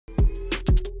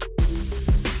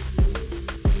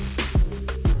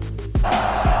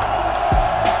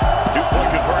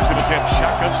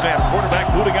Shotgun snap,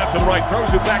 quarterback moving out to the right,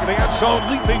 throws it back in the end zone.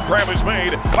 Leaping grab is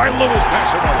made by Louis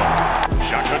Passarello.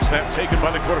 Shotgun snap taken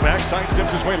by the quarterback,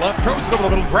 sidesteps his way left, throws it over the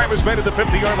middle, grab is made at the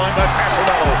 50-yard line by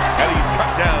Passarello, and he's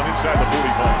cut down inside the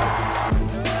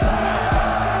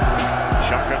 45.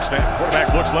 Shotgun snap,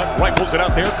 quarterback looks left, rifles it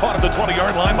out there, caught at the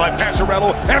 20-yard line by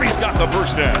Passarello, and he's got the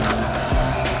first down.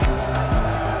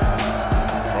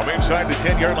 From inside the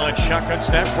 10-yard line, shotgun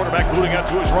snap, quarterback moving out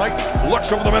to his right,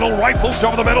 looks over the middle, rifles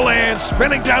over the middle, and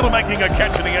spinning down and making a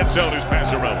catch in the end zone is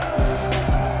Passarello.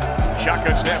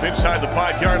 Shotgun snap inside the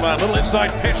 5-yard line, little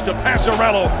inside pitch to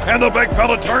Passarello, and the big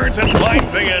fella turns and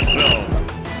finds the end zone.